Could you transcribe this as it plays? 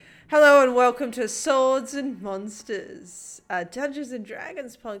Hello and welcome to Swords and Monsters, a Dungeons and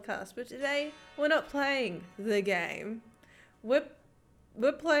Dragons podcast. But today we're not playing the game. We're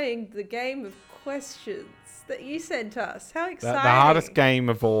playing the game of questions that you sent us. How exciting! The hardest game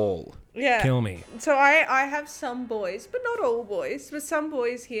of all. Yeah. Kill me. So I have some boys, but not all boys, but some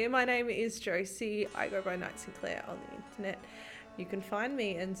boys here. My name is Josie. I go by Knight Sinclair on the internet. You can find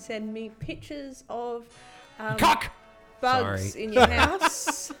me and send me pictures of Cock! bugs Sorry. in your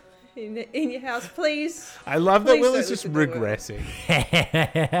house. In your house, please. I love that Please Will don't is just listen to Will. regressing.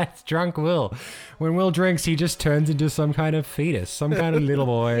 It's drunk Will. When Will drinks, he just turns into some kind of fetus, some kind of little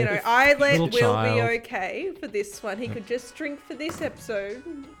boy. You know, I let Little Will child. be okay for this one. He could just drink for this episode.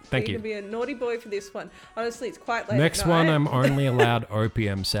 Thank he you. can be a naughty boy for this one. Honestly, it's quite late. Next at one, night. I'm only allowed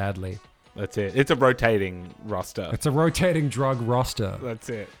opium, sadly. That's it. It's a rotating roster. It's a rotating drug roster. That's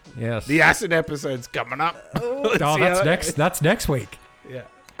it. Yes. The acid episode's coming up. Oh, Let's Oh, see how that's next week. Yeah.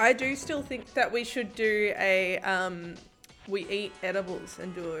 I do still think that we should do a we eat edibles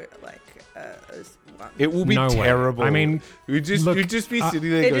and do it like one. It will be No way. terrible. I mean, you'd just be sitting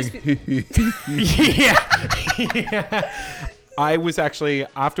there It'd going. yeah. I was actually,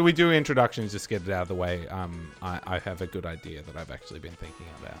 after we do introductions, just get it out of the way. I have a good idea that I've actually been thinking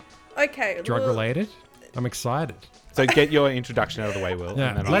about. Okay. Drug well, related? I'm excited. So get your introduction out of the way, Will. Yeah.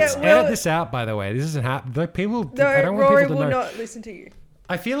 And then I'll Let's go. well- edit this out, by the way. This isn't happening. Like, people. No, I don't want Rory people to will know. not listen to you.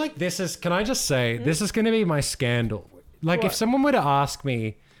 I feel like this is, can I just say, this is going to be my scandal. Like, What? if someone were to ask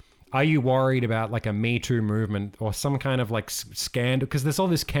me, are you worried about like a Me Too movement or some kind of like scandal? Because there's all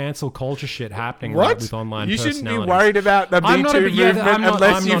this cancel culture shit happening right, What? with online You shouldn't be personalities. worried about the I'm Me not Too a- yeah, movement I'm not-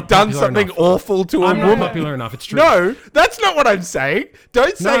 unless I'm you've not done popular something enough. awful to a I'm not woman. popular enough. It's true. No, that's not what I'm saying.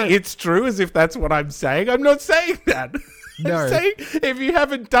 Don't say No. it's true as if that's what I'm saying. I'm not saying that. No. I'm saying if you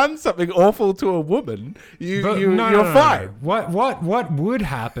haven't done something awful to a woman, you're No. fine. What would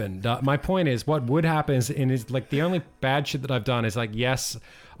happen? My point is, what would happen is like the only bad shit that I've done is like, yes,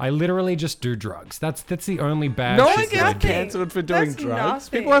 I literally just do drugs. That's the only bad No shit one that I gets do. nothing. cancelled for doing That's drugs.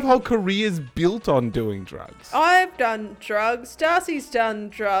 nothing. People have whole careers built on doing drugs. I've done drugs. Darcy's done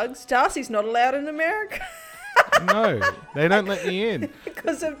drugs. Darcy's not allowed in America No, they don't let me in.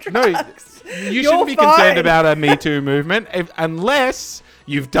 because of No, drugs. you You're shouldn't be concerned fine. about a Me Too movement unless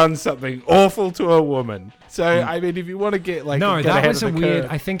you've done something awful to a woman. So, I mean, if you want to get like No, get that ahead was of a the weird.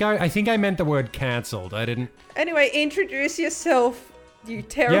 curve- I think I meant the word cancelled. I didn't. Anyway, introduce yourself, you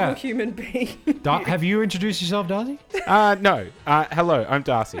terrible Yeah. human being. Have you introduced yourself, Darcy? No. Hello, I'm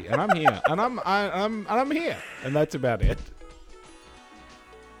Darcy, and I'm here, and I'm here, and that's about it.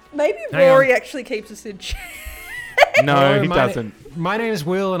 Maybe Hang Rory actually keeps us in check. No, Hello, he my doesn't. My name is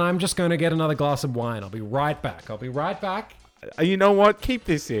Will, and I'm just going to get another glass of wine. I'll be right back. You know what? Keep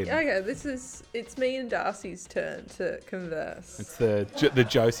this in. Okay, it's me and Darcy's turn to converse. It's the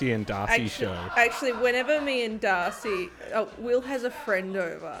Josie and Darcy show. Actually, whenever me and Darcy, Will has a friend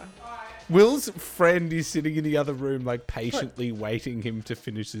over. Will's friend is sitting in the other room, like patiently waiting him to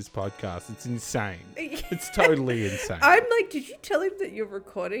finish his podcast. It's insane. It's totally insane. I'm like, did you tell him that you're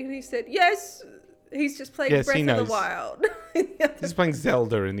recording? And he said, yes. He's just playing Yes, Breath he of knows. the Wild. He's playing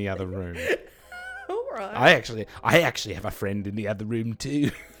Zelda in the other room. All right. I actually have a friend in the other room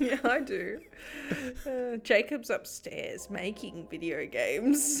too. Yeah, I do. Jacob's upstairs making video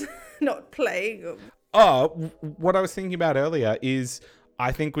games, not playing them. Oh, what I was thinking about earlier is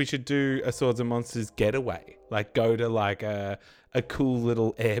I think we should do a Swords and Monsters getaway. Like go to like a cool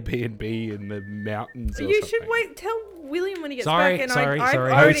little Airbnb in the mountains or You something. should wait. Tell William when he gets Sorry, back. And sorry. I've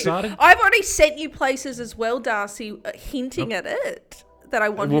Have you started? I've already sent you places as well, Darcy, hinting at it that I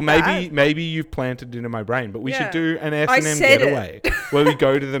wanted. Well, back. maybe you've planted it into my brain, but we Yeah. should do an I S&M said it. getaway where we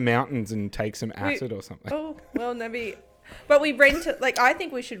go to the mountains and take some acid or something. Oh well, maybe. But we rent it. Like I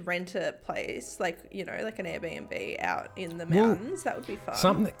think we should rent a place, like like an Airbnb out in the mountains. That would be fun.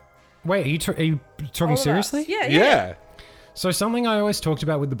 Something. Wait, are you talking All of us. seriously? Yeah. Yeah. So something I always talked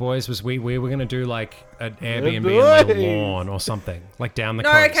about with the boys was we were going to do like an Airbnb in boys. like a lawn or something, like down the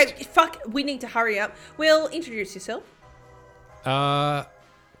No, coast. okay, fuck. We need to hurry up. Will, introduce yourself. My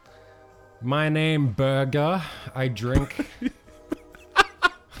name Burger. I drink.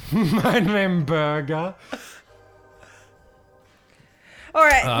 My name Burger. All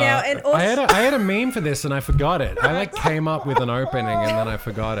right, now and also. I had a meme for this and I forgot it. I like came up with an opening and then I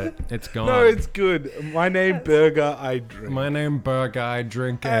forgot it. It's gone. No, it's good. My name Burger, I drink. My name Burger. I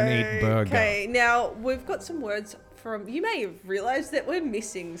drink and eat burger. Okay, now we've got some words from. You may have realised that we're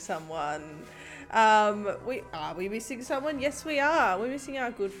missing someone. Are we missing someone? Yes, we are. We're missing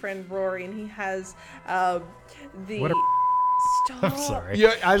our good friend Rory, and he has the. What a- Stop. I'm sorry.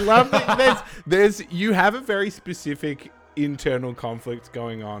 Yeah, I love that. You have a very specific internal conflict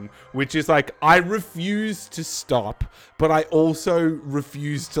going on, which is like, I refuse to stop, but I also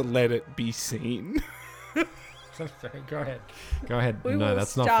refuse to let it be seen. Sorry, go ahead. Go ahead. We No, will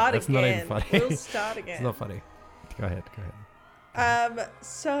that's not. start That's again. not even funny. We'll start again. It's not funny. Go ahead.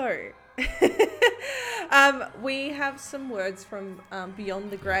 So, we have some words from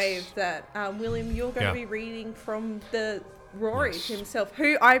Beyond the Grave that, William, you're going to be reading from the Rory himself,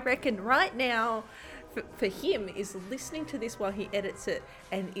 who I reckon right now, for him, is listening to this while he edits it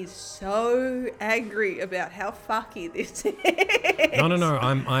and is so angry about how fucky this is. No.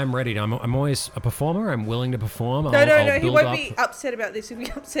 I'm ready. I'm always a performer. I'm willing to perform. No. He build won't up. be upset about this. He'll be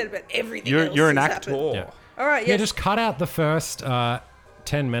upset about everything else You're an that's actor. happened. Yeah. All right, Yeah, yes. just cut out the first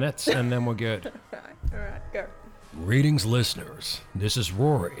 10 minutes and then we're good. All right, go. Greetings, listeners. This is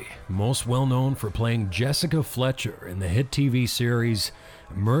Rory, most well known for playing Jessica Fletcher in the hit TV series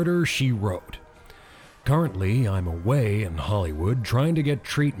Murder, She Wrote. Currently, I'm away in Hollywood trying to get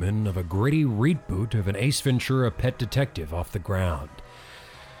treatment of a gritty reboot of an Ace Ventura Pet Detective off the ground.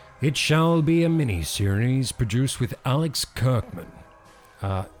 It shall be a mini-series produced with Alex Kirkman.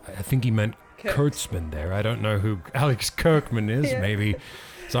 I think he meant Kurtzman there. I don't know who Alex Kirkman is. Yeah. Maybe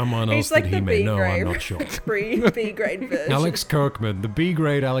someone else He's like that he the may B know. grade. I'm not sure. B grade version. Alex Kirkman, the B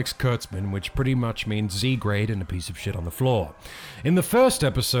grade Alex Kurtzman, which pretty much means Z grade and a piece of shit on the floor. In the first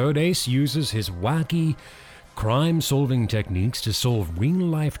episode, Ace uses his wacky crime-solving techniques to solve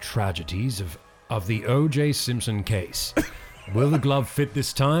real-life tragedies of the O.J. Simpson case. Will the glove fit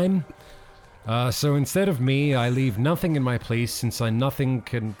this time? So instead of me, I leave nothing in my place, since nothing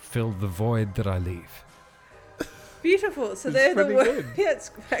can fill the void that I leave. Beautiful. So they're the pretty words. good. Yeah,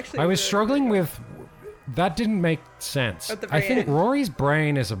 it's actually. I was good. struggling with... That didn't make sense. At the I very think end. Rory's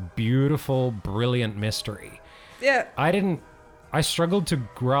brain is a beautiful, brilliant mystery. Yeah. I struggled to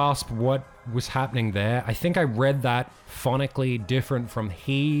grasp what was happening there. I think I read that phonically different from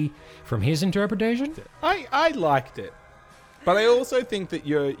his interpretation. I liked it. But I also think that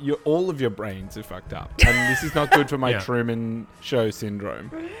your all of your brains are fucked up. And this is not good for my Yeah. Truman Show syndrome.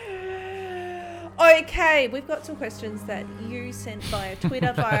 Okay, we've got some questions that you sent via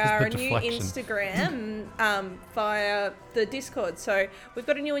Twitter, via our the new deflection. Instagram, via the Discord. So we've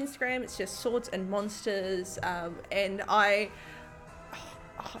got a new Instagram. It's just Swords and Monsters, and I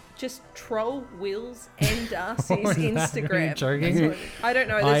just troll Will's and Darcy's What was that? Are you Instagram. joking? That's what- I don't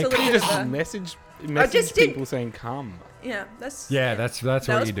know. There's a little bit Just of a message just did- people saying come. yeah. That's Yeah, that's That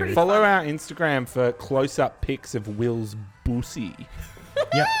what was you do. pretty Follow fun. our Instagram for close-up pics of Will's bussy.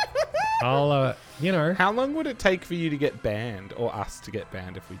 Yeah, I'll How long would it take for you to get banned, or us to get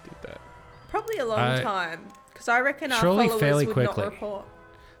banned if we did that? probably a long time because I reckon our surely followers fairly would quickly. not report.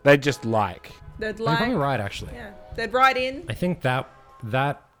 They'd just like. They'd You're like, probably right, actually. yeah, they'd write in. I think that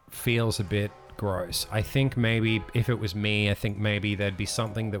feels a bit gross. I think maybe if it was me, I think maybe there'd be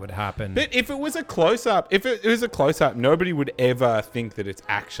something that would happen. But if it was a close-up, nobody would ever think that it's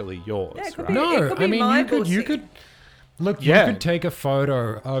actually yours, Yeah, it could right? be- No, could I be mean my you bussy. could look. Yeah. You could take a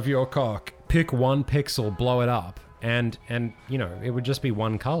photo of your cock, pick one pixel, blow it up, and it would just be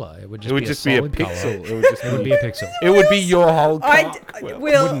one color. It would just It would be just a be a solid color. pixel. It would just It would be a pixel. It would be your whole cock. Will.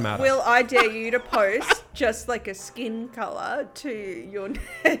 Wouldn't matter. Will, I dare you to post just like a skin color to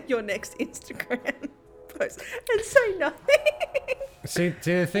your next Instagram post and say nothing. See,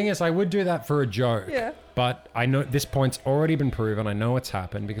 the thing is, I would do that for a joke. Yeah. But I know this point's already been proven. I know it's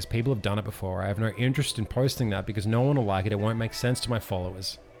happened because people have done it before. I have no interest in posting that because no one will like it. It won't make sense to my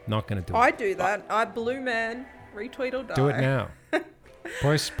followers. Not going to do I it. do that. I blue man retweet or die. Do it now.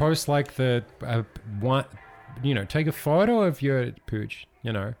 Post like the one. Take a photo of your pooch.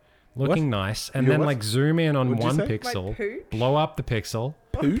 Looking nice, and Your then what? like zoom in on What'd you one say? My pixel. pooch? Blow up the pixel.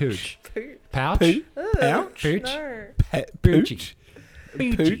 Pooch. Poop. Pouch. Pouch? Pooch. No. Poochie. Pooch.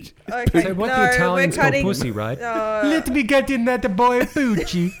 Poochie. Okay. So what no, the Italians we're call cutting. pussy, right? Let me get in that boy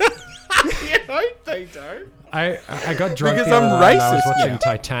Poochie. Yeah, they don't. I got drunk Because the other I'm night and I was racist watching now.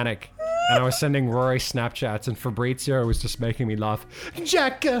 Titanic, and I was sending Rory Snapchats, and Fabrizio was just making me laugh.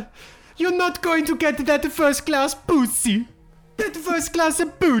 Jack, you're not going to get that first class pussy. That first class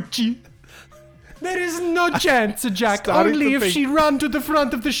Poochie. There is no chance, Jack. Starting Only to if think- she run to the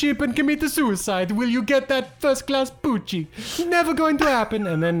front of the ship and commit a suicide will you get that first class Poochie. Never going to happen.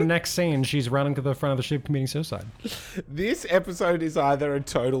 And then the next scene, she's running to the front of the ship committing suicide. This episode is either a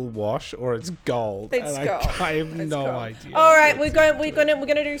total wash or it's gold. It's and gold. I have It's no gold. idea. All right, we're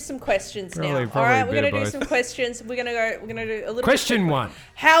gonna do some questions now. Probably All right, a we're bit gonna of do both. some questions. We're gonna do a little. Question bit one.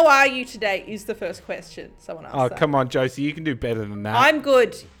 How are you today? Is the first question. Someone asked. Oh, that. come on, Josie. You can do better than that. I'm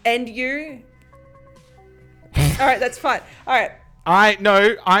good, and you? All right, that's fine. All right.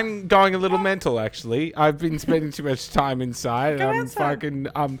 I'm going a little mental actually. I've been spending too much time inside, Go and outside.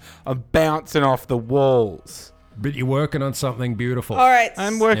 I'm bouncing off the walls. But you're working on something beautiful. All right.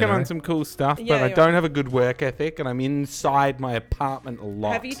 I'm working You know? on some cool stuff, Yeah, but I you don't are. have a good work ethic, and I'm inside my apartment a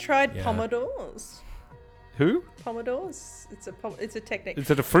lot. Have you tried Yeah. Pomodors? Who? Pomodors? It's a technique. Is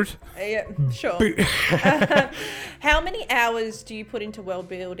it a fruit? Yeah, sure. How many hours do you put into world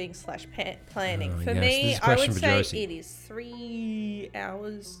building / planning? Oh, For yes, this me, is a I question would for say Josie. it is 3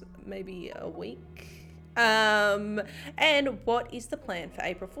 hours, maybe a week. And what is the plan for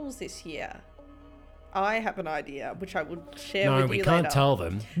April Fools this year? I have an idea, which I will share No, with we you can't later. tell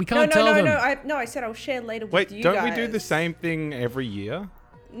them. We No, can't tell them. I said I'll share later Wait, with you don't guys. we do the same thing every year?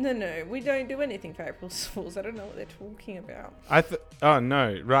 No, we don't do anything for April Fools. I don't know what they're talking about. Oh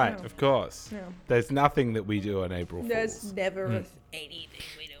no, right, No. of course. No. There's nothing that we do on April There's Fools. never anything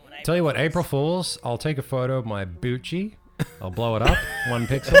we do on April Tell you what, Fools. April Fools, I'll take a photo of my Bucci. I'll blow it up 1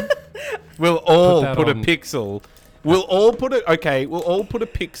 pixel. We'll all that put a on- pixel. We'll all put a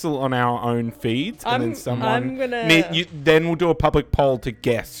pixel on our own feeds, and then I'm someone. gonna- then we'll do a public poll to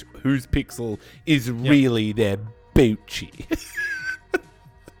guess whose pixel is really their Bucci.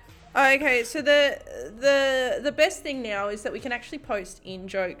 Okay, so the best thing now is that we can actually post in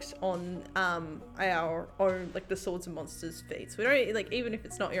jokes on our own, like the Swords and Monsters feeds. We don't like, even if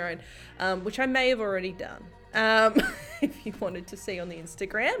it's not your own, which I may have already done. If you wanted to see on the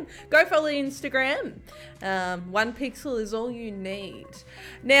Instagram, go follow the Instagram. 1 pixel is all you need.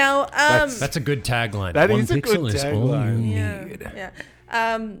 Now, That's a good tagline. That 1 is a good pixel is all you yeah, need.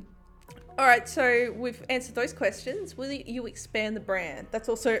 yeah. All right, so we've answered those questions. Will you expand the brand? That's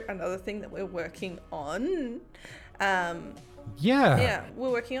also another thing that we're working on. Yeah, we're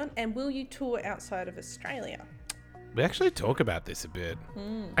working on. And will you tour outside of Australia? We actually talk about this a bit.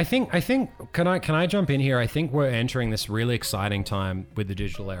 I think can I jump in here? I think we're entering this really exciting time with the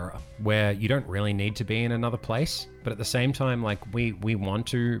digital era where you don't really need to be in another place, but at the same time, like we want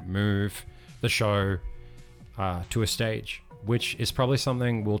to move the show to a stage, which is probably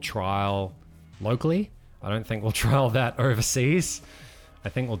something we'll trial locally. I don't think we'll trial that overseas. I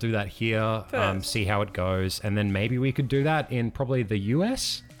think we'll do that here, First. see how it goes, and then maybe we could do that in probably the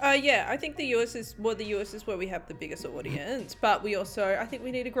US. Yeah, I think the US is where we have the biggest audience, but I think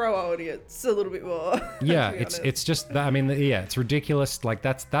we need to grow our audience a little bit more. Yeah, to be honest. it's just that, I mean, yeah, it's ridiculous. Like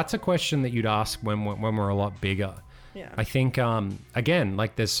that's a question that you'd ask when we're a lot bigger. Yeah. I think again,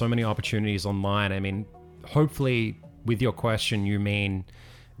 like there's so many opportunities online. I mean, hopefully with your question you mean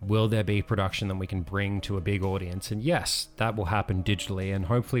will there be production that we can bring to a big audience? And yes, that will happen digitally, and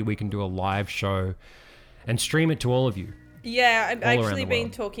hopefully we can do a live show and stream it to all of you. Yeah, I've all around actually the been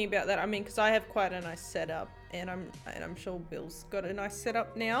world. talking about that. I mean, because I have quite a nice setup, and I'm sure Bill's got a nice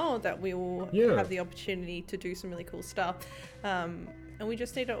setup now that we will Yeah. have the opportunity to do some really cool stuff. And we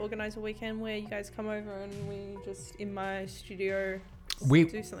just need to organize a weekend where you guys come over and we just in my studio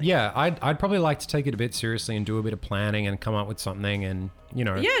do something. Yeah, I'd probably like to take it a bit seriously and do a bit of planning and come up with something, and you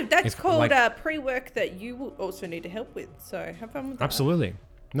know. Yeah, that's if, called like- pre-work that you will also need to help with. So have fun with that. Absolutely.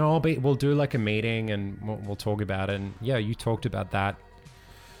 No, we'll do like a meeting and we'll talk about it. And yeah, you talked about that.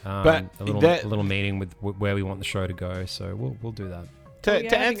 But a that- little meeting with where we want the show to go. So we'll do that. To yeah,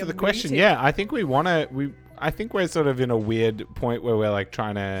 having answer a the question, meeting. yeah, I think I think we're sort of in a weird point where we're like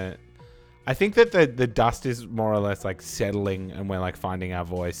trying to. I think that the dust is more or less like settling, and we're like finding our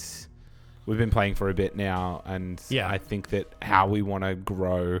voice. We've been playing for a bit now, and Yeah. I think that how we want to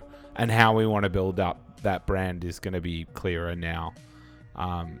grow and how we want to build up that brand is going to be clearer now.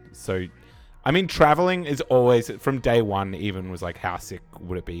 So, I mean, traveling is always from day one. Even was like, how sick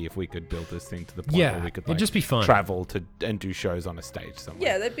would it be if we could build this thing to the point Yeah, where we could it'd like just be fun. travel to and do shows on a stage somewhere.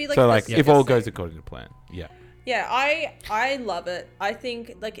 Yeah, that'd be like so like the if all sickest goes thing. according to plan, yeah. Yeah, I love it. I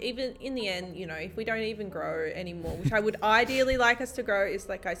think like even in the end, you know, if we don't even grow anymore, which I would ideally like us to grow, is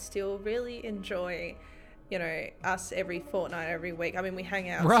like I still really enjoy, you know, us every fortnight, every week. I mean, we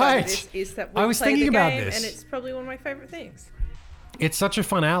hang out. Right. So is that we I was play thinking the about game, this. and it's probably one of my favorite things. It's such a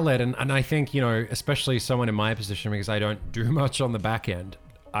fun outlet, and I think, you know, especially someone in my position, because I don't do much on the back end.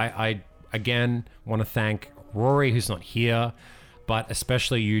 I again want to thank Rory, who's not here, but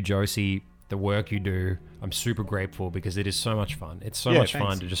especially you, Josie, the work you do. I'm super grateful because it is so much fun. It's so Yeah, much thanks.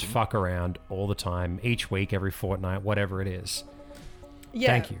 fun to just fuck around all the time, each week, every fortnight, whatever it is. Yeah,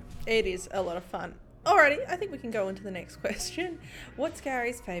 Thank you. It is a lot of fun. Alrighty, I think we can go on to the next question. What's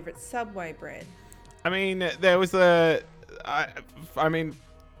Gary's favorite Subway bread? I mean, there was a. I mean,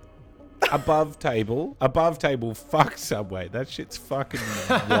 above table, fuck Subway. That shit's fucking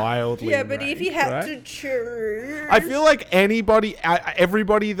wildly Yeah, but if you ranked, had right? to choose, I feel like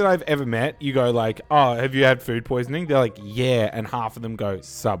everybody that I've ever met, you go like, oh, have you had food poisoning? They're like, yeah, and half of them go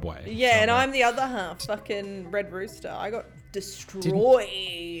Subway. yeah, and Subway. I'm the other half, fucking Red Rooster. I got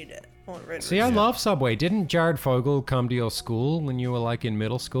destroyed on Red See, I Rooster. love Subway. Didn't Jared Fogle come to your school when you were like in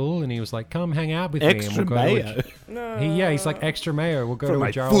middle school, and he was like, "Come hang out with me." Extra And we'll go to mayo. No. he's like extra mayo. We'll go For to my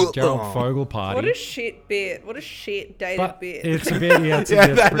a foot. Gerald Oh. Fogle party. What a shit bit. What a shit dated but bit. it's a bit. Yeah, it's Yeah, a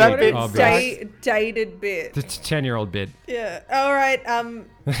bit that pretty bit's obvious. Dated bit. It's a 10-year-old bit. Yeah. All right. Are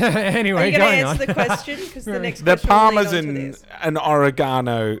Anyway, you going to going on. answer the question? Because the next The question will lead on to parmesan this. and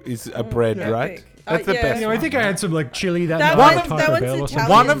oregano is a bread, yeah, right? big. That's the yeah. best You know, I one. think I had some like chili that That night one- at that Taco one's Bell or something. Italian.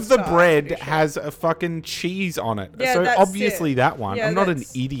 One of the style, bread pretty sure. has a fucking cheese on it. Yeah, so that's obviously it. that one. Yeah, I'm not an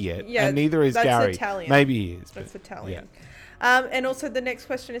that's- idiot. yeah, and neither is that's Gary. Italian. Maybe he is. That's but- Italian. And also the next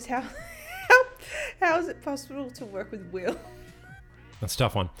question is how is it possible to work with Will? That's a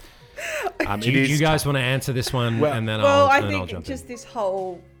tough one. it Do you is guys want to answer this one, Well- and then Well, I I'll think jump just this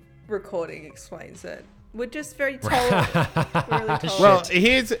whole recording explains it. We're just very tolerant. We're really tolerant. Well,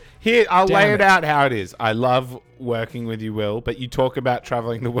 here I'll lay Damn it it. out how it is. I love working with you, Will, but you talk about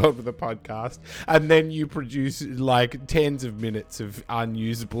traveling the world with a podcast, and then you produce like tens of minutes of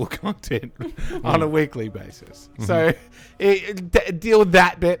unusable content on a weekly basis. So deal with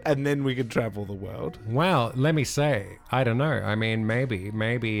that bit, and then we can travel the world. in. Well, let me say, I don't know. I mean, maybe,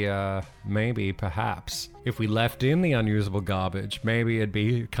 perhaps, if we left in the unusable garbage, maybe it'd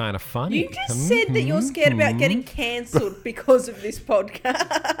be kind of funny. You just said that you're scared about getting cancelled because of this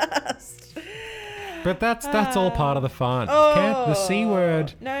podcast. But that's all part of the fun. Oh, The C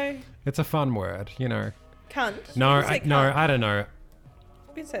word, No, it's a fun word, you know. cunt. No, You can say cunt. I don't know.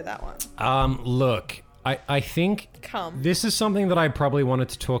 You can say that one. Look, I think Come. this is something that I probably wanted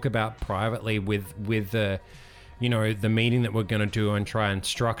to talk about privately with the, you know, the meeting that we're going to do and try and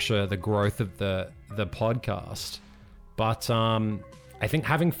structure the growth of the podcast. But I think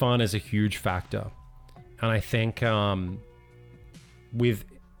having fun is a huge factor, and I think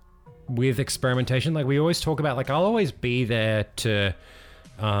with experimentation, like we always talk about, like I'll always be there to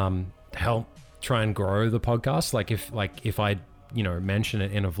help try and grow the podcast. Like if I, you know, mention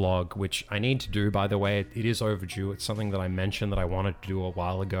it in a vlog, which I need to do, by the way, it is overdue. It's something that I mentioned that I wanted to do a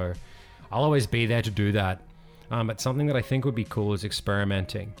while ago. I'll always be there to do that. But something that I think would be cool is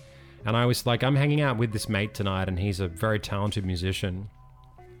experimenting. And I was like, I'm hanging out with this mate tonight, and he's a very talented musician.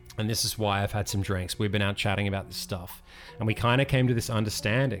 And this is why I've had some drinks. We've been out chatting about this stuff. And we kind of came to this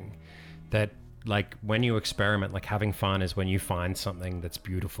understanding that, like, when you experiment, like, having fun is when you find something that's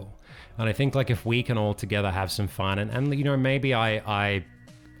beautiful. And I think, like, if we can all together have some fun, and you know, maybe I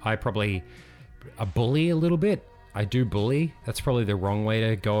probably bully a little bit. I do bully. That's probably the wrong way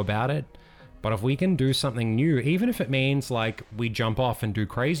to go about it. But if we can do something new, even if it means, like, we jump off and do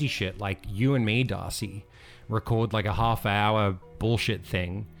crazy shit, like you and me, Darcy, record, like, a half-hour bullshit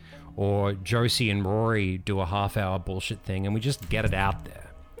thing, or Josie and Rory do a half-hour bullshit thing, and we just get it out there.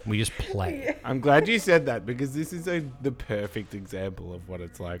 We just play. I'm glad you said that, because this is the perfect example of what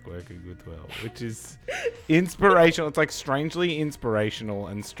it's like working with Will, which is inspirational. It's like strangely inspirational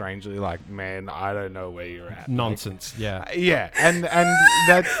and strangely like, man, I don't know where you're at. Nonsense, yeah. Yeah, and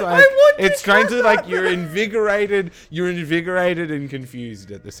that's like, want to it's strangely shut like up. you're invigorated and confused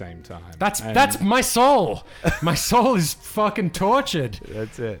at the same time. And That's my soul. My soul is fucking tortured.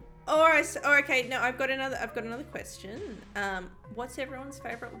 that's it. Okay. No, I've got another question. What's everyone's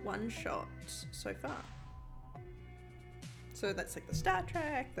favorite one shot so far? So that's like the Star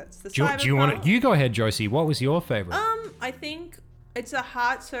Trek. That's the. Do you want Cyberpunk. to? You go ahead, Josie. What was your favorite? I think it's a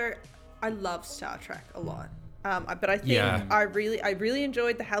hard. So I love Star Trek a lot. But I think Yeah. I really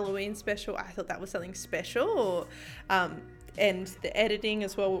enjoyed the Halloween special. I thought that was something special. And the editing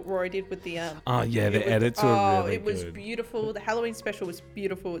as well, what Rory did with the Oh, yeah, the it was- edits were really it was good. beautiful. The Halloween special was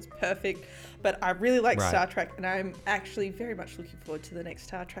beautiful. It's perfect. But I really like Right. Star Trek, and I'm actually very much looking forward to the next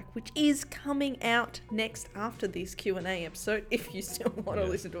Star Trek, which is coming out next after this Q&A episode. If you still want to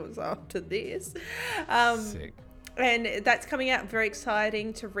listen to us after this, Sick. and that's coming out. Very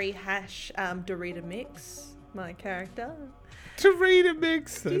exciting to rehash Dorita Mix, my character. To read a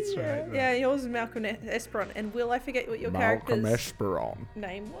mix. That's right. Yeah, yours is Malcolm Esperon. And Will I forget what your Malcolm character's Esperon.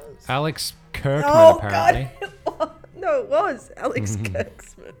 name was? Alex Kirkman, Oh, apparently. God. No, it was Alex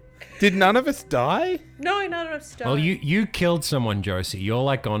Kirksman. Did none of us die? No, none of us died. Well, you killed someone, Josie. You're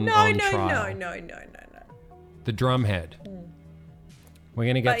like on No. trial. The drumhead. We're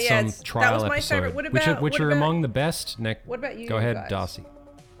gonna get But yeah, some that trial was my episode, favorite. What which about- are what about- among the best. Nick, what about you Go ahead, guys? Darcy.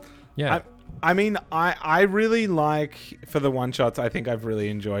 Yeah. I mean, I really like, for the one shots, I think I've really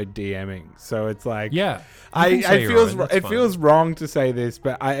enjoyed DMing. So it's like, Yeah. it feels wrong to say this,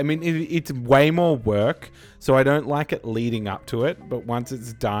 but I mean, it's way more work. So I don't like it leading up to it. But once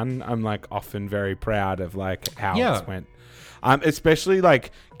it's done, I'm like often very proud of like how it's went. Especially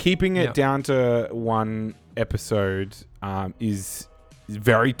like keeping it down to one episode is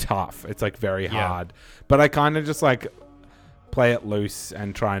very tough. It's like very hard. But I kind of just like play it loose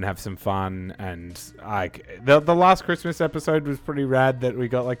and try and have some fun. And like the last Christmas episode was pretty rad that we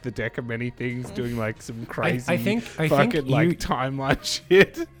got like the deck of many things doing like some crazy I think like timeline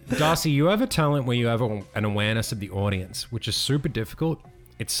shit. Darcy, you have a talent where you have an awareness of the audience, which is super difficult.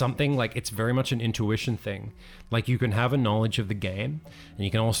 It's something like, it's very much an intuition thing. Like you can have a knowledge of the game and you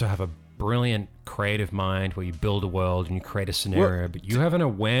can also have a brilliant creative mind where you build a world and you create a scenario, but you have an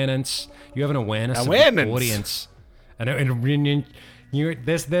awareness of the audience. And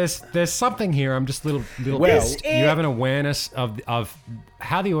there's something here. I'm just little pissed. You have an awareness of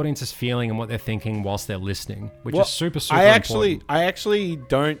how the audience is feeling and what they're thinking whilst they're listening, which is super important. I actually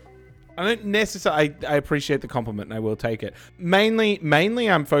don't necessarily. I appreciate the compliment and I will take it. Mainly,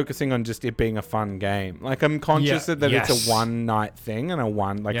 I'm focusing on just it being a fun game. Like I'm conscious that it's a one night thing and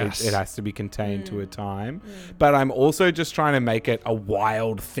it has to be contained to a time. But I'm also just trying to make it a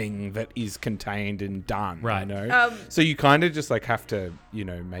wild thing that is contained and done. Right. You know? So you kind of just like have to,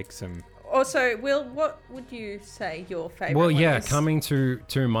 make some. Also, Will, what would you say your favorite? Well, one is? Coming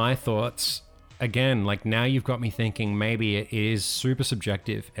to my thoughts. Again, like now you've got me thinking maybe it is super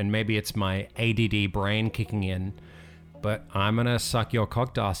subjective and maybe it's my ADD brain kicking in, but I'm going to suck your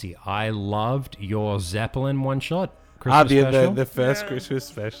cock, Darcy. I loved your Zeppelin one shot. The first Christmas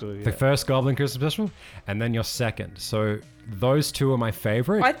special. Yeah. The first Goblin Christmas special and then your second. So those two are my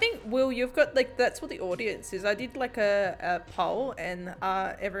favorite. I think, Will, you've got like, that's what the audience is. I did like a poll and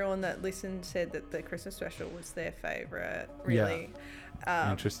everyone that listened said that the Christmas special was their favorite, really.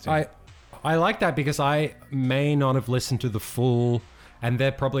 Interesting. I like that because I may not have listened to the full, and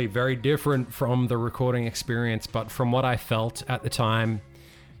they're probably very different from the recording experience, but from what I felt at the time,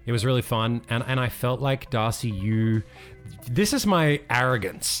 it was really fun. And I felt like, Darcy, this is my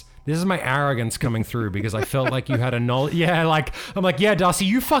arrogance. This is my arrogance coming through because I felt like you had a knowledge. Yeah, like, I'm like, yeah, Darcy,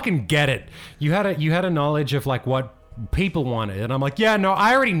 you fucking get it. You had a knowledge of like what people wanted. And I'm like, yeah, no,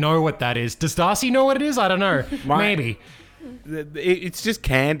 I already know what that is. Does Darcy know what it is? I don't know. Maybe. It's just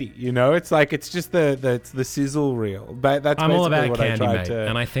candy, It's like it's just the sizzle reel. But that's I'm all basically about what candy, I tried mate, to.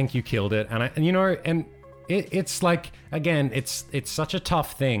 and I think you killed it. And it's like, again, it's such a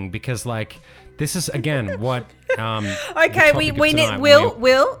tough thing because like this is again what. Okay, we need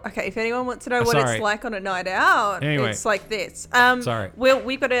Will. Okay, if anyone wants to know what it's like on a night out, anyway, it's like this. Sorry, Will,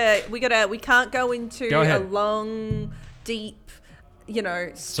 we can't go into a long, deep,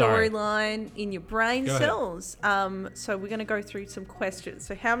 storyline in your brain cells. So we're going to go through some questions.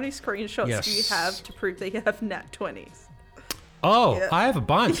 So how many screenshots do you have to prove that you have nat 20s? Oh, yeah. I have a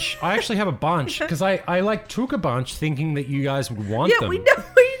bunch. I actually have a bunch because I like took a bunch thinking that you guys would want them. We never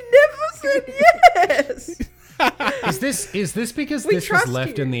said yes. Is this because this was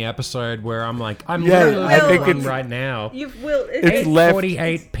left in the episode where I'm like, I'm I think it's right now. It's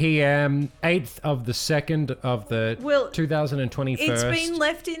 8:48 p.m. 8th of the 2nd of the 2021st. It's been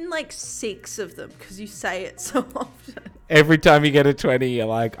left in like 6 of them because you say it so often. Every time you get a 20, you're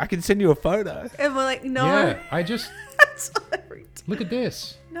like, I can send you a photo. And we're like, no. Yeah, I just look at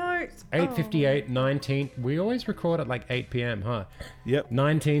this. No. 8:58, 19th. We always record at like 8 p.m., huh? Yep.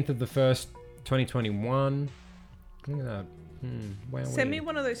 19th of the 1st, 2021. Look at that. Wow. Send me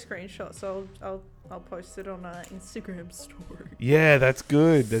one of those screenshots. I'll post it on our Instagram story. Yeah, that's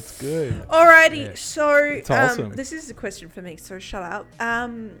good. That's good. Alrighty, so it's awesome. This is a question for me, so shut up.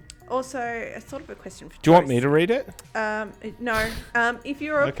 Also, I thought of a question for you. Do you want me to read it? No. If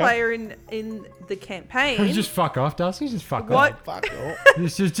you're a player in the campaign, just fuck off, Darcy. Just fuck off. Fuck off.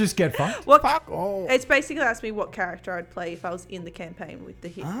 just get fucked. Fuck off. It's basically asked me what character I'd play if I was in the campaign with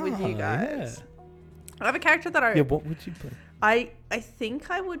with you guys. Yeah. I have a character that I... Yeah, what would you play? I think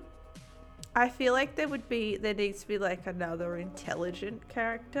I would... I feel like there needs to be like another intelligent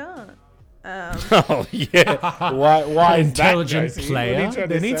character. Oh yeah. Why intelligent that, player?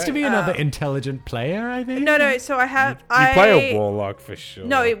 There needs to be another intelligent player, I think. No. So I have. You play a warlock for sure.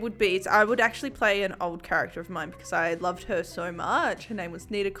 No, it would be. I would actually play an old character of mine because I loved her so much. Her name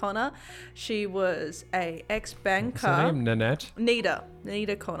was Nita Connor. She was a ex-banker. What's her name? Nanette.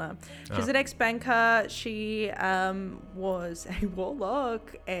 Nita Connor. She's an ex-banker. She was a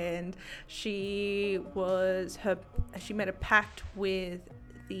warlock, and she made a pact with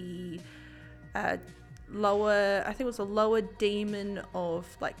the lower, I think it was a lower demon of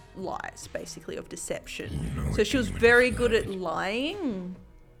like lies, basically, of deception. So she was very good at lying.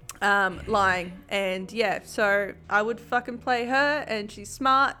 And yeah, so I would fucking play her, and she's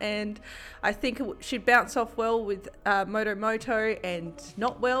smart, and I think she'd bounce off well with Moto and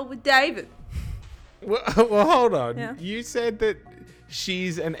not well with David. Well, hold on. Yeah. You said that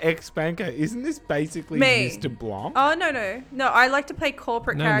she's an ex-banker. Isn't this basically Me. Mr. Blanc? Oh, no, I like to play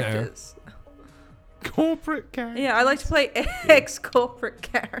corporate No. characters. Corporate character. Yeah, I like to play ex-corporate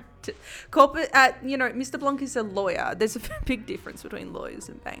characters. Mr. Blanc is a lawyer. There's a big difference between lawyers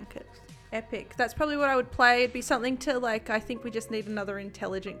and bankers. Epic. That's probably what I would play. It'd be something to like, I think we just need another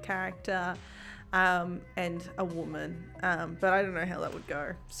intelligent character and a woman. But I don't know how that would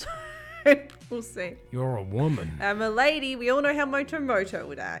go. So we'll see. You're a woman. I'm a lady. We all know how Moto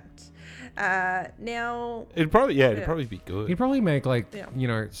would act. Now... It'd probably be good. You'd probably make like,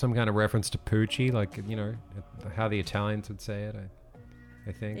 Yeah. some kind of reference to Poochie, like, how the Italians would say it,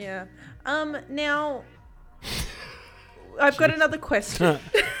 I think. Yeah. Now... I've got another question.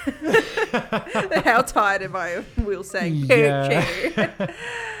 How tired am I of Will saying Yeah. Poochie?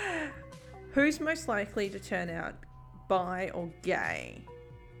 Who's most likely to turn out bi or gay?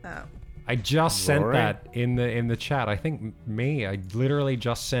 I just sent Rory? that in the chat. I think me. I literally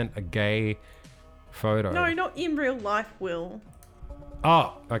just sent a gay photo. No, not in real life, Will.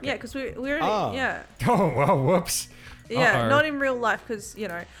 Oh, okay. Yeah, because we're Oh. yeah. Oh, well, whoops. Yeah, Uh-oh. not in real life because,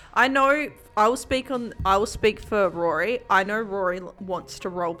 I know I will speak for Rory. I know Rory wants to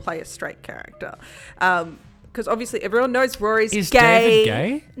role play a straight character. Because obviously everyone knows Rory's Is gay. David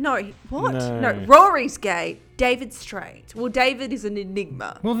gay? No, what? No. No, Rory's gay. David's straight. Well, David is an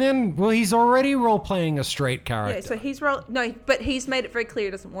enigma. Well, he's already role playing a straight character. Yeah, so but he's made it very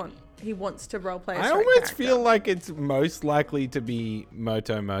clear he wants to role play a I straight almost character. feel like it's most likely to be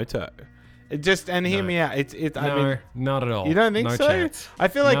Moto. Hear me out. I mean, not at all. you don't think no so? Chance. I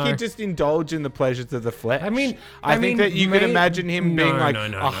feel like No. he'd just indulge in the pleasures of the flesh. I mean, I think that you could imagine him being like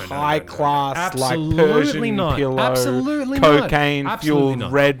a high class, like Absolutely Persian not. pillow, Absolutely not. cocaine Absolutely fueled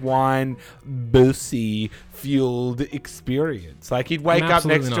not. red wine, boozy fueled experience. Like he'd wake up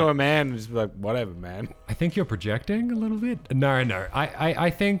Absolutely next to not. a man and just be like, whatever, man. I think you're projecting a little bit. No. I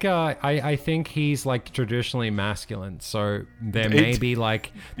think he's like traditionally masculine. So there may be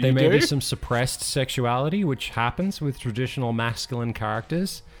do? some suppressed sexuality which happens with traditional masculine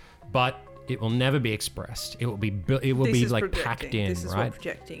characters, but it will never be expressed. It will be This is like projecting. packed in, This is right? what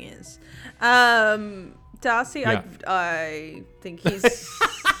projecting is. Darcy, Yeah. I think he's.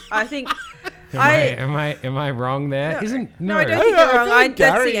 I think. Am I wrong there? No, I don't I think don't you're know, wrong. I feel like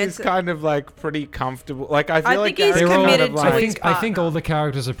That's Gary the is answer. kind of like pretty comfortable. Like I feel I like think he's Gary's kind committed of to like, his I think partner. all the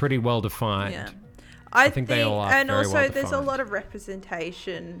characters are pretty well defined. Yeah. I think they all are and very also well there's a defined. lot of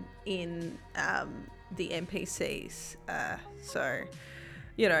representation in the NPCs. So,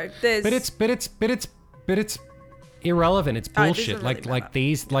 there's. But it's irrelevant. It's Oh, it bullshit. doesn't really like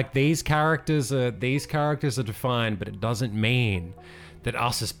these characters are defined, but it doesn't mean that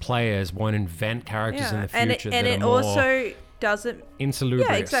us as players won't invent characters in the future and that it are more also doesn't. insalubrious.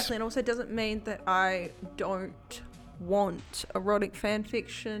 Yeah, exactly. And also doesn't mean that I don't want erotic fan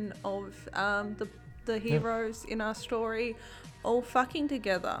fiction of the heroes in our story all fucking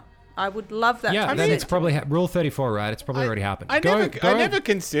together. I would love that. Yeah, to then be it's set. probably Rule 34, right? It's probably already happened. I Go never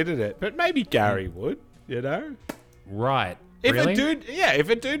considered it, but maybe Gary would. right. If really? if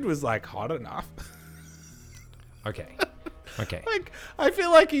a dude was like hot enough. Okay. Okay. Like, I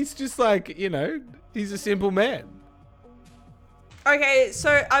feel like he's just like, he's a simple man. Okay,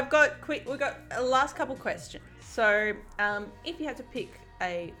 so we've got a last couple questions. So, if you had to pick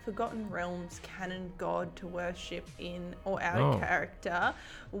a Forgotten Realms canon god to worship in or out of character,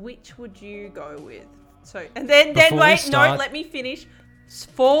 which would you go with? So, and then Before we wait, start- no, let me finish.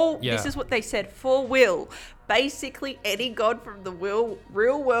 Yeah. This is what they said, for Will. Basically, any god from the real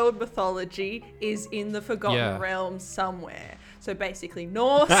world mythology is in the Forgotten Realms somewhere. So basically,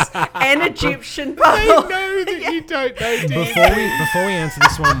 Norse and Egyptian. I know that you don't know, dude. Before we answer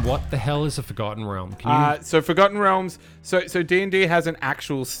this one, what the hell is a Forgotten Realm? Can you So Forgotten Realms, so D&D has an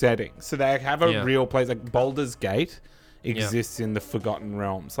actual setting. So they have a real place, like Baldur's Gate exists in the Forgotten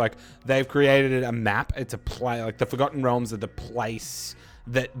Realms. Like they've created a map. It's a play, like the Forgotten Realms are the place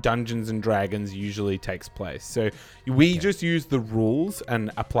that Dungeons and Dragons usually takes place. So we just use the rules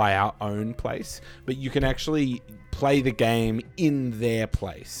and apply our own place, but you can actually play the game in their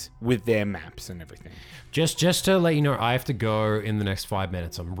place with their maps and everything. Just to let you know, I have to go in the next 5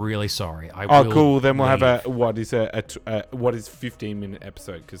 minutes. I'm really sorry. Cool. Then we'll have a 15-minute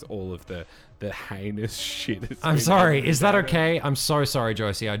episode because all of the the heinous shit. I'm sorry. Is that okay? I'm so sorry,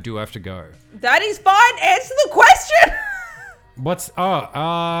 Josie. I do have to go. That is fine. Answer the question. What's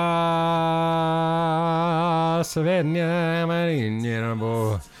Savannah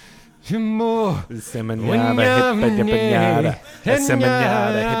Marinabo. Semanada, hippanyapanada.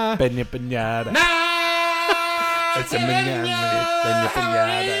 Semanada, hippanyapanada. Semanada,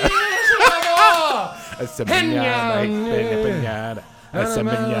 hippanyapanada. Semanada, hippanyapanada.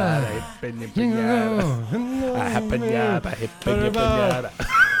 Semanada, hippanyapanada. Hapanyada, hippanyapanada.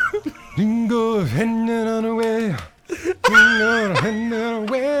 Dingo, hanging on away.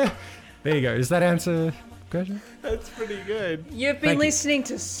 There you go. Does that answer the question? That's pretty good. You've been listening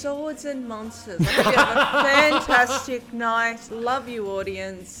to Swords and Monsters. I hope you have a fantastic night. Love you,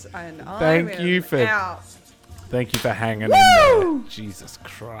 audience. And I Thank am you for out. Thank you for hanging in there. Jesus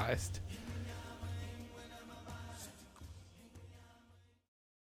Christ.